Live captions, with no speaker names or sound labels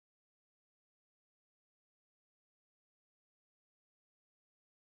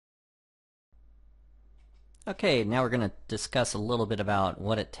Okay, now we're going to discuss a little bit about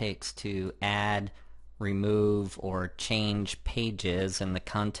what it takes to add, remove, or change pages and the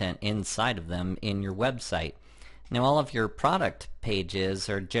content inside of them in your website. Now, all of your product pages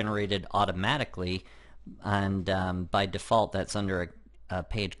are generated automatically, and by default that's under a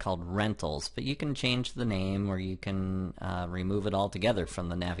page called Rentals, but you can change the name or you can remove it altogether from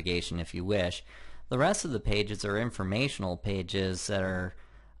the navigation if you wish. The rest of the pages are informational pages that are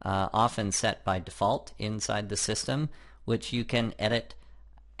often set by default inside the system, which you can edit,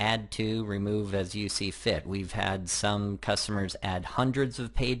 add to, remove as you see fit. We've had some customers add hundreds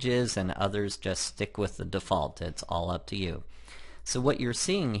of pages and others just stick with the default. It's all up to you. So what you're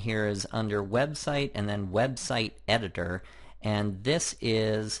seeing here is under Website and then Website Editor, and this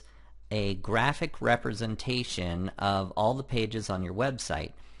is a graphic representation of all the pages on your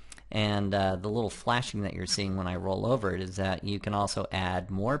website. And the little flashing that you're seeing when I roll over it is that you can also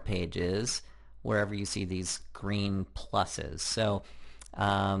add more pages wherever you see these green pluses. So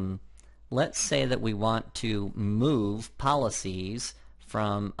let's say that we want to move policies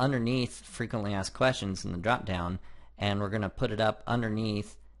from underneath frequently asked questions in the drop-down, and we're going to put it up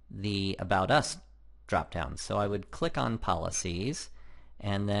underneath the About Us drop-down. So I would click on Policies,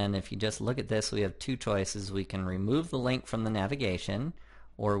 and then if you just look at this, we have two choices. We can remove the link from the navigation,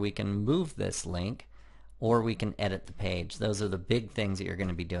 or we can move this link, or we can edit the page. Those are the big things that you're going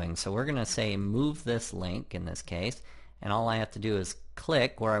to be doing. So we're going to say move this link in this case, and all I have to do is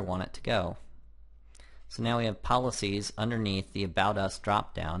click where I want it to go. So now we have policies underneath the About Us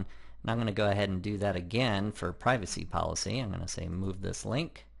drop-down, and I'm going to go ahead and do that again for privacy policy. I'm going to say move this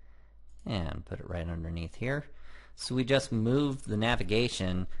link and put it right underneath here. So we just moved the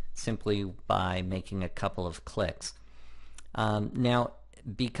navigation simply by making a couple of clicks. Now,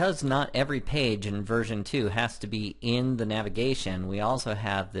 because not every page in version 2 has to be in the navigation, we also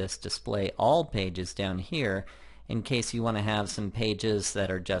have this display all pages down here in case you want to have some pages that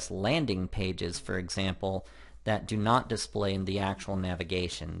are just landing pages, for example, that do not display in the actual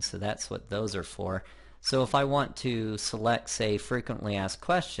navigation. So that's what those are for. So if I want to select, say, frequently asked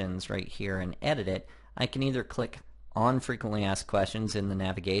questions right here and edit it, I can either click on frequently asked questions in the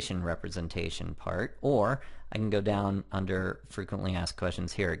navigation representation part, or I can go down under frequently asked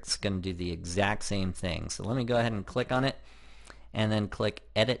questions here. It's going to do the exact same thing. So let me go ahead and click on it and then click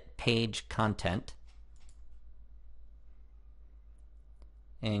Edit Page Content.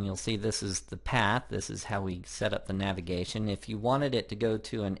 And you'll see this is the path. This is how we set up the navigation. If you wanted it to go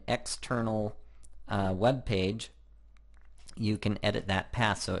to an external web page, you can edit that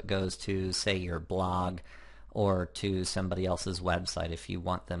path so it goes to, say, your blog or to somebody else's website if you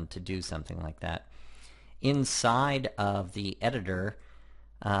want them to do something like that. Inside of the editor,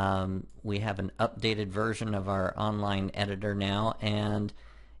 we have an updated version of our online editor now, and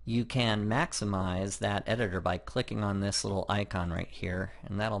you can maximize that editor by clicking on this little icon right here,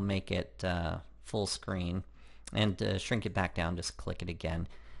 and that'll make it full screen. And to shrink it back down, just click it again.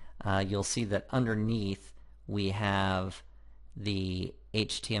 You'll see that underneath we have the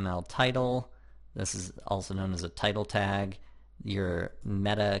HTML title. This is also known as a title tag, your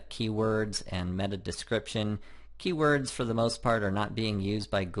meta keywords and meta description. Keywords for the most part are not being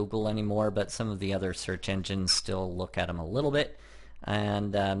used by Google anymore, but some of the other search engines still look at them a little bit.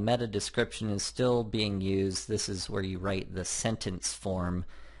 And meta description is still being used. This is where you write the sentence form.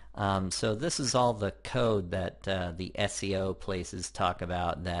 So this is all the code that the SEO places talk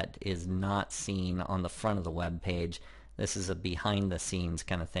about that is not seen on the front of the web page. This is a behind the scenes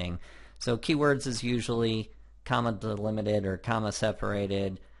kind of thing. So keywords is usually comma delimited or comma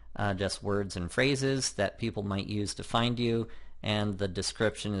separated, just words and phrases that people might use to find you, and the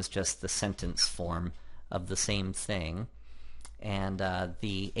description is just the sentence form of the same thing. And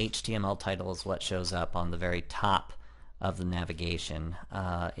the HTML title is what shows up on the very top of the navigation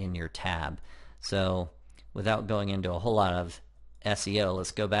in your tab. So without going into a whole lot of SEO,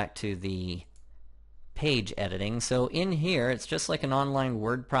 let's go back to the page editing. So in here, it's just like an online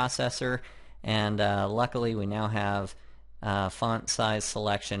word processor, and luckily we now have font size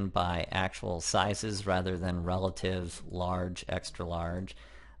selection by actual sizes rather than relative large, extra large.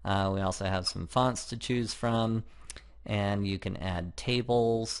 We also have some fonts to choose from, and you can add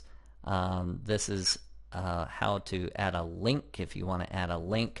tables. This is how to add a link if you want to add a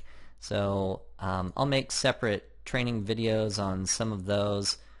link. So I'll make separate training videos on some of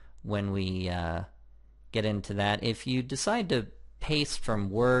those when we get into that. If you decide to paste from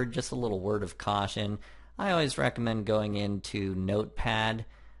Word, just a little word of caution, I always recommend going into Notepad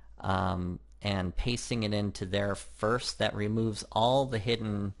and pasting it into there first. That removes all the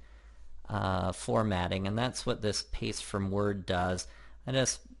hidden formatting, and that's what this paste from Word does.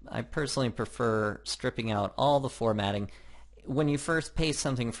 I personally prefer stripping out all the formatting. When you first paste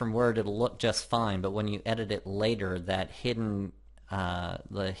something from Word, it'll look just fine, but when you edit it later, that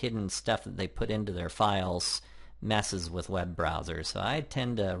the hidden stuff that they put into their files messes with web browsers. So I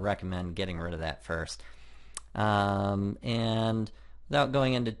tend to recommend getting rid of that first. And without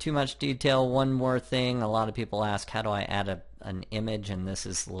going into too much detail, one more thing. A lot of people ask, how do I add an image? And this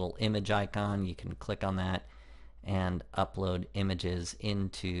is the little image icon. You can click on that and upload images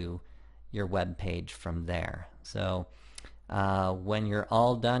into your web page from there. So when you're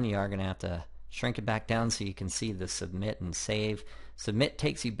all done, you are going to have to shrink it back down so you can see the submit and save. Submit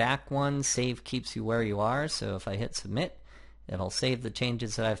takes you back one, save keeps you where you are. So if I hit submit, it'll save the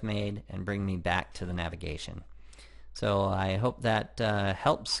changes that I've made and bring me back to the navigation. So I hope that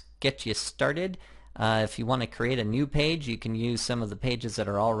helps get you started. If you want to create a new page, you can use some of the pages that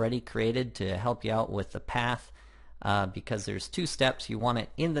are already created to help you out with the path, because there's two steps. You want it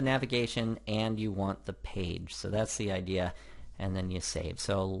in the navigation and you want the page. So that's the idea, and then you save.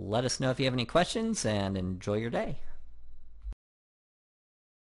 So let us know if you have any questions, and enjoy your day.